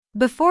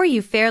Before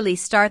you fairly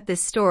start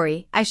this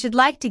story, I should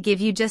like to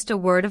give you just a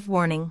word of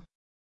warning.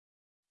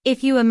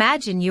 If you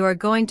imagine you are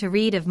going to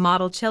read of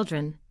model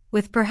children,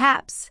 with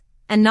perhaps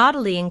a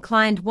naughtily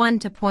inclined one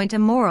to point a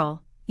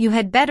moral, you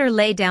had better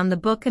lay down the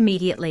book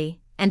immediately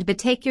and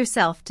betake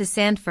yourself to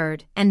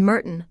Sandford and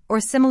Merton or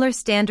similar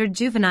standard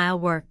juvenile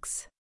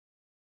works.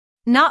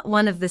 Not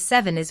one of the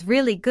 7 is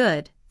really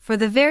good, for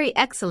the very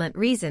excellent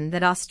reason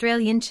that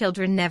Australian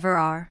children never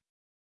are.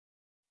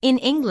 In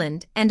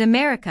England and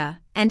America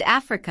and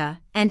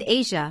Africa and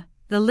Asia,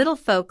 the little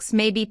folks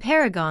may be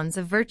paragons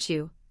of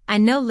virtue. I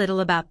know little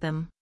about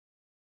them.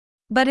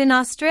 But in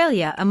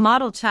Australia a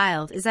model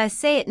child is, I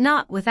say it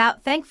not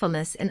without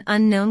thankfulness, an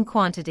unknown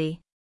quantity.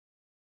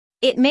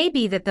 It may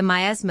be that the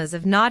miasmas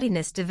of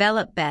naughtiness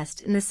develop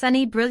best in the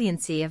sunny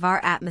brilliancy of our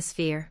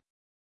atmosphere.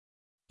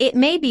 It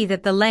may be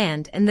that the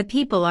land and the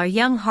people are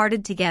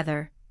young-hearted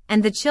together,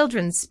 and the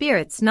children's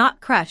spirits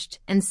not crushed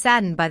and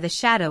saddened by the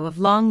shadow of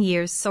long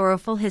years'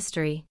 sorrowful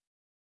history.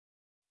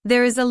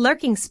 There is a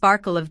lurking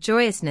sparkle of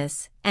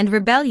joyousness and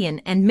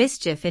rebellion and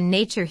mischief in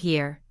nature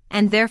here,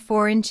 and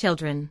therefore in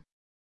children.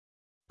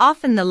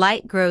 Often the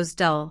light grows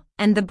dull,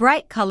 and the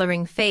bright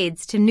coloring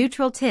fades to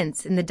neutral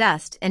tints in the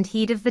dust and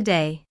heat of the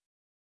day.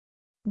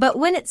 But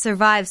when it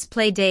survives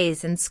play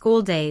days and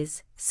school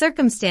days,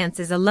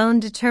 circumstances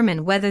alone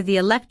determine whether the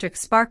electric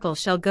sparkle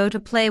shall go to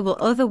play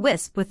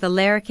will-o'-the-wisp with the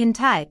larrikin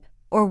type,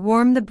 or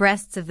warm the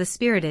breasts of the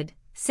spirited,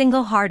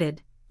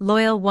 single-hearted,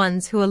 loyal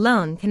ones who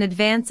alone can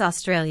advance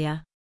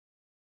Australia.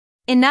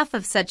 Enough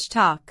of such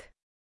talk.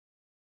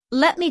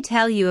 Let me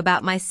tell you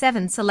about my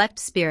 7 select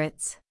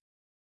spirits.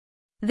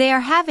 They are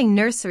having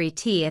nursery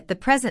tea at the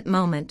present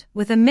moment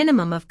with a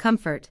minimum of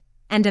comfort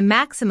and a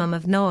maximum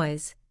of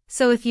noise,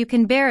 so if you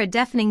can bear a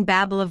deafening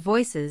babble of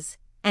voices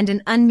and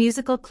an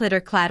unmusical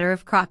clitter-clatter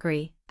of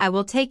crockery, I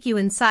will take you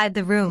inside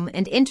the room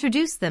and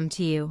introduce them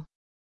to you.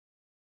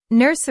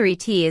 Nursery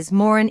tea is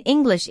more an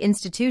English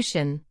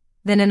institution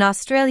than an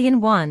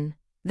Australian one.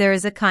 There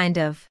is a kind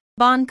of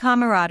bon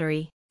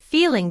camaraderie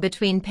feeling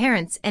between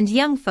parents and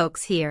young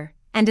folks here,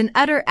 and an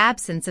utter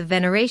absence of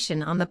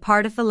veneration on the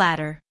part of the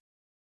latter.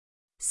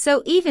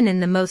 So even in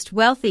the most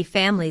wealthy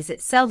families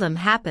it seldom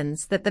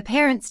happens that the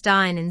parents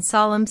dine in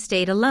solemn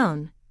state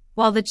alone,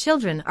 while the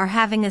children are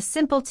having a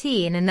simple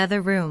tea in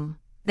another room.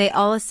 They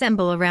all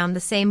assemble around the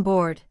same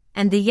board,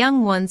 and the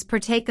young ones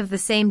partake of the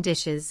same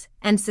dishes,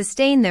 and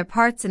sustain their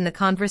parts in the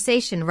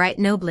conversation right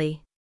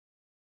nobly.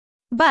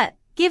 But,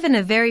 given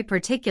a very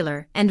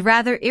particular and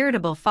rather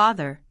irritable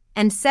father,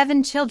 and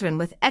 7 children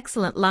with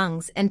excellent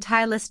lungs and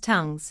tireless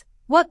tongues,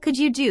 what could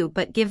you do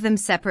but give them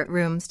separate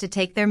rooms to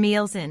take their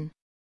meals in?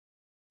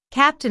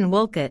 Captain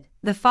Wolcott,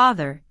 the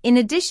father, in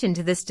addition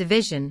to this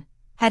division,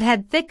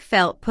 had thick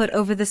felt put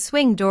over the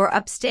swing door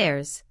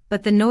upstairs,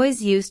 but the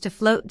noise used to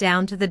float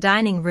down to the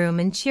dining room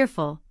in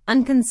cheerful,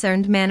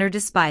 unconcerned manner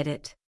despite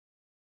it.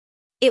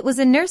 It was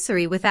a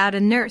nursery without a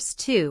nurse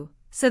too,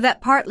 so that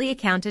partly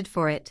accounted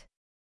for it.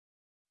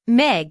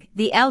 Meg,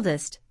 the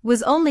eldest,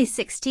 was only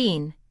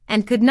 16,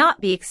 and could not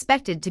be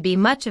expected to be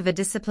much of a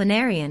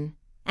disciplinarian,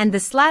 and the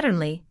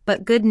slatternly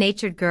but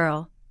good-natured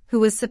girl, who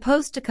was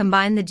supposed to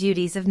combine the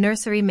duties of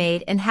nursery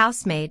maid and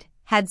housemaid,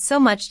 had so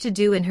much to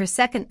do in her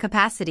second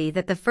capacity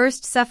that the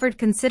first suffered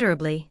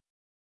considerably.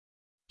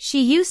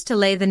 She used to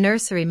lay the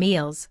nursery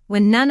meals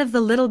when none of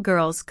the little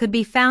girls could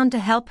be found to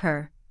help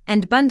her,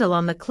 and bundle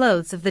on the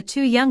clothes of the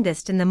 2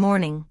 youngest in the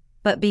morning,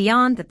 but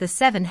beyond that the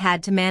 7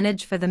 had to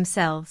manage for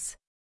themselves.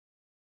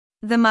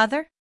 The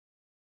mother?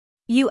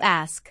 You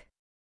ask.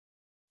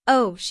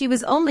 Oh, she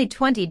was only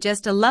 20,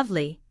 just a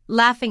lovely,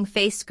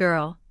 laughing-faced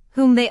girl,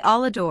 whom they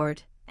all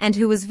adored, and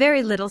who was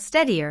very little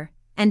steadier,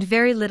 and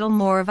very little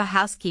more of a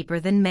housekeeper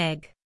than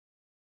Meg.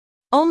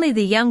 Only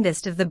the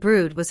youngest of the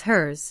brood was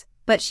hers,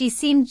 but she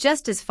seemed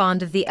just as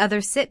fond of the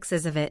other 6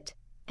 as of it,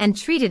 and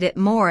treated it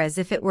more as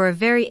if it were a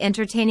very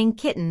entertaining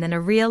kitten than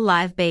a real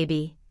live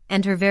baby,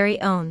 and her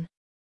very own.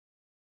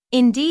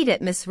 Indeed,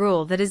 at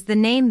Misrule, that is the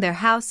name their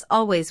house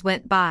always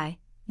went by,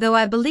 though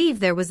I believe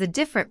there was a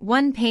different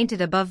one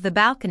painted above the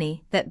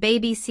balcony. That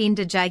baby seemed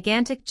a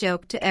gigantic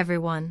joke to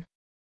everyone.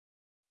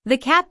 The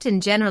captain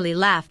generally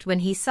laughed when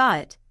he saw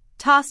it,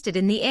 tossed it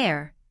in the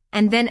air,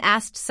 and then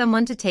asked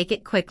someone to take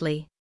it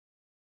quickly.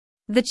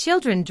 The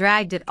children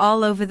dragged it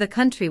all over the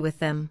country with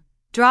them,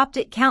 dropped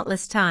it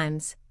countless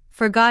times,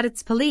 forgot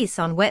its police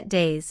on wet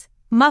days,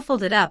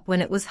 muffled it up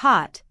when it was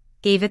hot,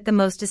 gave it the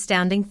most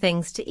astounding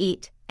things to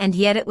eat, and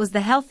yet it was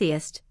the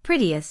healthiest,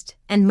 prettiest,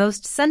 and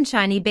most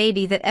sunshiny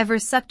baby that ever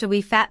sucked a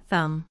wee fat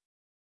thumb.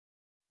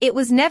 It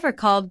was never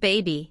called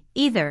Baby,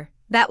 either.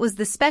 That was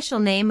the special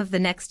name of the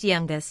next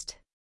youngest.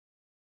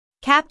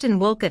 Captain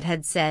Wolcott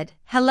had said,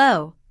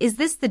 "Hello, is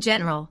this the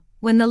General?"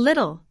 when the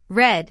little,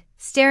 red,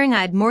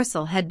 staring-eyed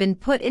morsel had been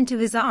put into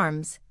his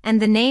arms, and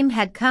the name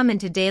had come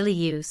into daily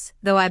use,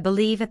 though I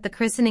believe at the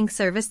christening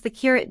service the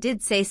curate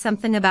did say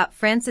something about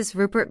Francis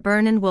Rupert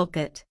Vernon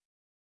Wolcott.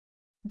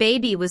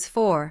 Baby was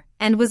 4,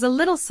 and was a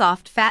little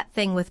soft fat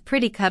thing with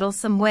pretty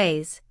cuddlesome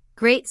ways,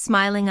 great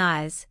smiling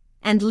eyes,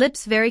 and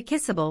lips very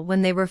kissable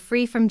when they were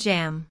free from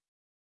jam.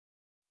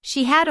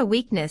 She had a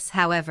weakness,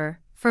 however,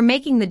 for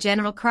making the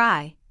general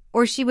cry,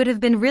 or she would have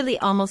been really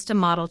almost a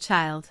model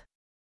child.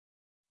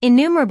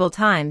 Innumerable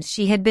times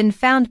she had been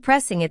found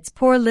pressing its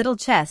poor little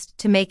chest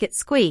to make it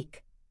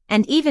squeak,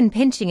 and even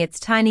pinching its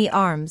tiny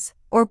arms,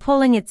 or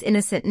pulling its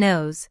innocent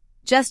nose,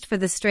 just for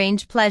the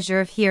strange pleasure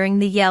of hearing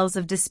the yells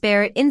of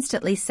despair it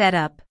instantly set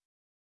up.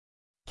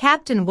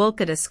 Captain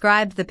Wolcott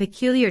ascribed the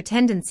peculiar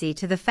tendency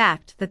to the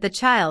fact that the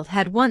child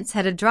had once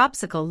had a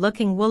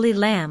dropsical-looking woolly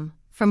lamb,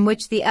 from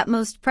which the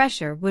utmost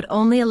pressure would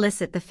only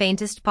elicit the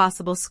faintest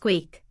possible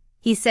squeak.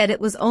 He said it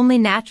was only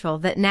natural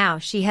that now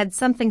she had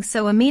something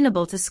so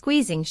amenable to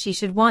squeezing she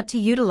should want to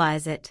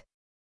utilize it.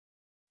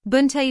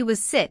 Buntai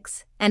was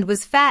 6, and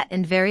was fat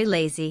and very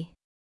lazy.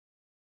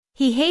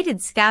 He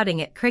hated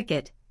scouting at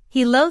cricket,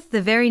 he loathed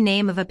the very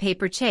name of a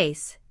paper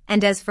chase,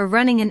 and as for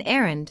running an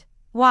errand,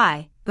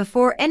 why,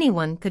 before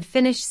anyone could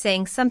finish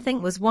saying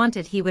something was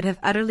wanted he would have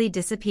utterly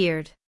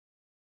disappeared.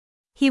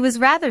 He was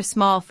rather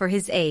small for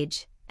his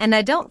age, and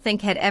I don't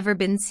think had ever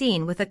been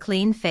seen with a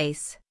clean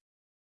face.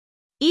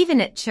 Even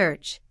at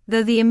church,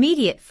 though the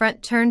immediate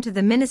front turn to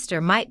the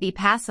minister might be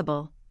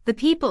passable, the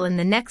people in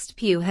the next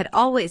pew had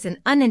always an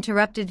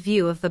uninterrupted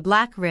view of the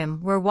black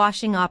rim where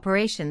washing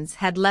operations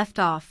had left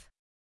off.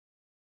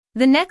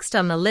 The next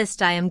on the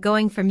list, I am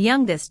going from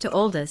youngest to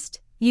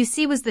oldest, you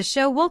see, was the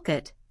show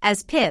Wolcott,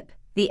 as Pip,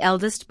 the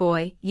eldest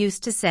boy,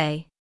 used to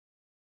say.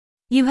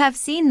 You have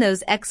seen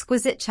those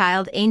exquisite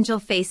child angel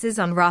faces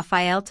on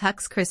Raphael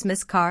Tuck's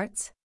Christmas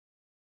cards?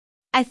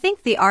 I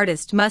think the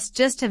artist must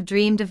just have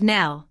dreamed of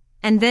Nell,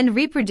 and then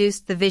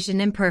reproduced the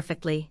vision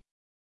imperfectly.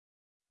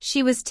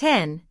 She was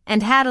 10,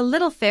 and had a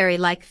little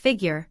fairy-like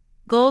figure,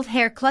 gold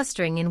hair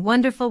clustering in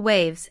wonderful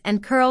waves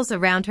and curls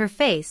around her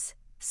face,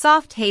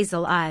 soft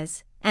hazel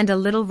eyes, and a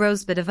little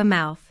rosebud of a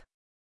mouth.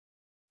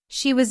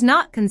 She was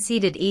not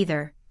conceited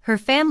either. Her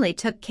family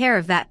took care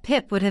of that.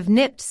 Pip would have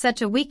nipped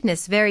such a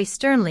weakness very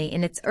sternly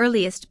in its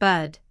earliest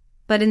bud,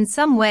 but in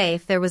some way,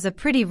 if there was a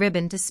pretty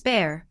ribbon to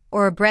spare,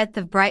 or a breadth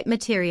of bright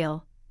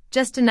material,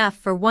 just enough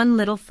for one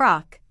little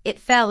frock, it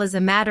fell as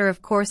a matter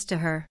of course to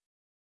her.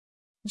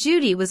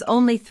 Judy was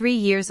only 3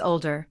 years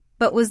older,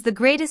 but was the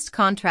greatest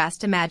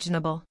contrast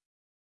imaginable.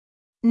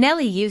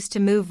 Nellie used to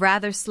move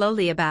rather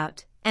slowly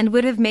about, and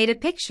would have made a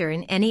picture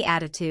in any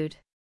attitude.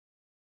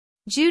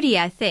 Judy,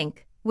 I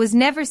think, was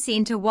never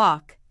seen to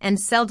walk, and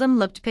seldom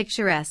looked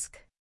picturesque.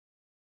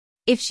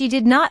 If she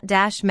did not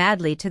dash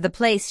madly to the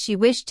place she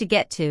wished to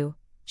get to,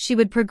 she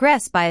would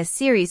progress by a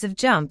series of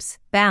jumps,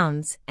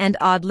 bounds, and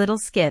odd little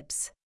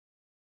skips.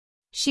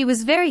 She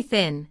was very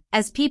thin,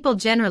 as people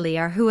generally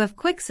are who have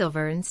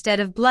quicksilver instead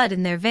of blood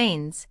in their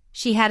veins.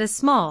 She had a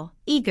small,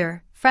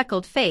 eager,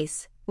 freckled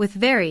face, with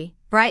very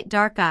bright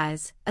dark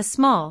eyes, a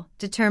small,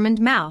 determined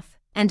mouth,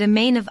 and a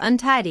mane of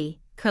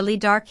untidy, curly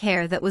dark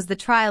hair that was the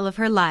trial of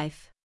her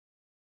life.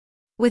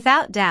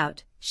 Without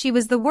doubt, she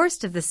was the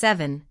worst of the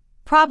 7,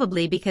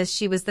 probably because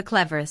she was the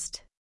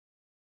cleverest.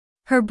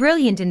 Her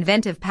brilliant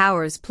inventive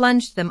powers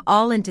plunged them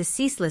all into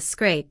ceaseless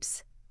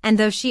scrapes, and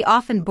though she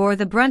often bore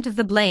the brunt of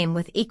the blame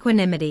with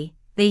equanimity,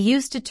 they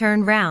used to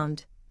turn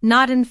round,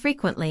 not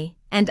infrequently,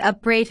 and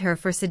upbraid her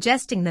for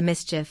suggesting the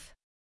mischief.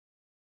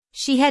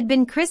 She had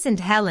been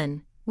christened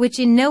Helen, which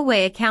in no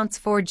way accounts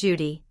for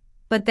Judy,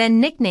 but then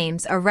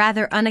nicknames are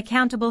rather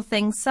unaccountable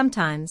things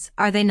sometimes,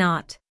 are they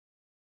not?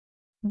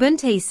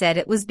 Buntai said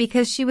it was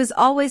because she was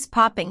always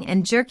popping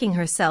and jerking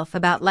herself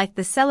about like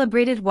the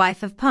celebrated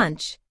wife of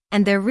Punch,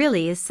 and there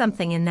really is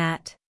something in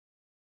that.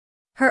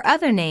 Her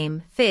other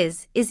name,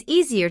 Fizz, is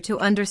easier to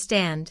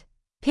understand.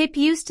 Pip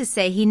used to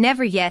say he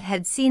never yet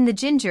had seen the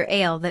ginger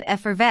ale that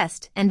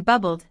effervesced and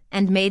bubbled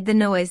and made the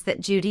noise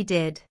that Judy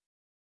did.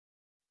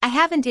 I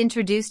haven't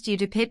introduced you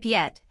to Pip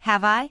yet,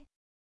 have I?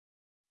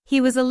 He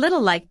was a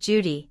little like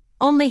Judy,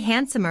 only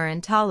handsomer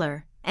and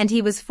taller, and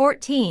he was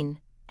 14,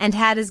 and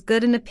had as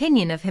good an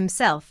opinion of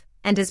himself,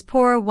 and as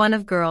poor a one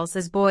of girls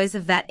as boys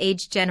of that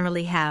age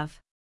generally have.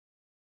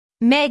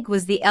 Meg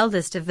was the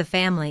eldest of the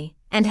family,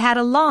 and had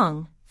a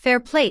long, fair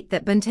plait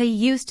that Buntai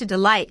used to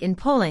delight in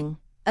pulling,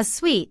 a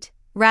sweet,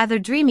 rather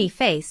dreamy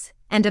face,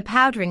 and a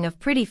powdering of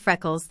pretty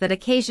freckles that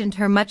occasioned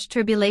her much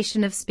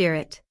tribulation of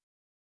spirit.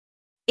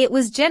 It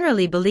was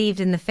generally believed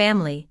in the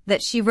family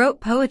that she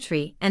wrote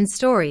poetry and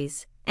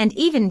stories, and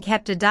even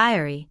kept a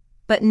diary,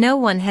 but no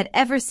one had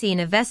ever seen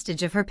a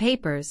vestige of her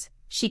papers.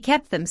 She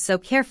kept them so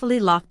carefully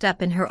locked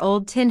up in her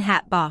old tin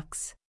hat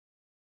box.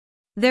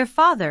 Their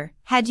father,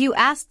 had you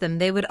asked them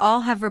they would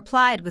all have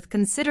replied with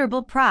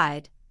considerable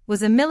pride,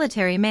 was a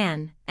military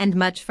man, and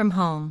much from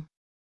home.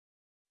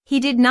 He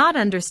did not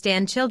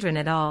understand children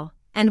at all,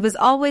 and was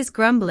always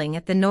grumbling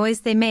at the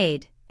noise they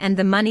made, and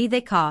the money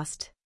they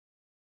cost.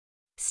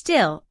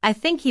 Still, I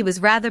think he was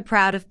rather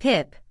proud of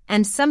Pip,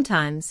 and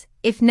sometimes,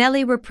 if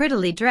Nellie were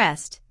prettily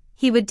dressed,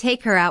 he would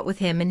take her out with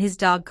him in his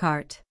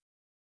dog-cart.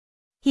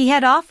 He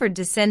had offered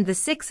to send the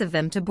 6 of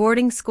them to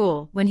boarding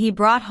school when he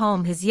brought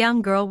home his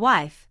young girl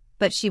wife,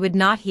 but she would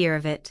not hear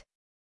of it.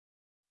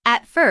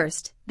 At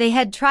first, they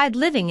had tried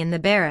living in the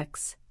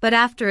barracks, But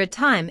after a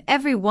time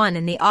every one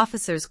in the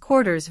officers'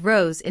 quarters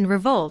rose in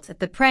revolt at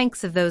the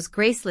pranks of those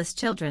graceless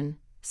children,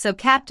 so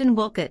Captain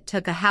Wolcott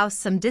took a house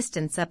some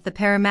distance up the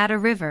Parramatta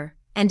River,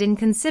 and in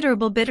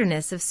considerable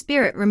bitterness of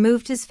spirit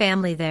removed his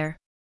family there.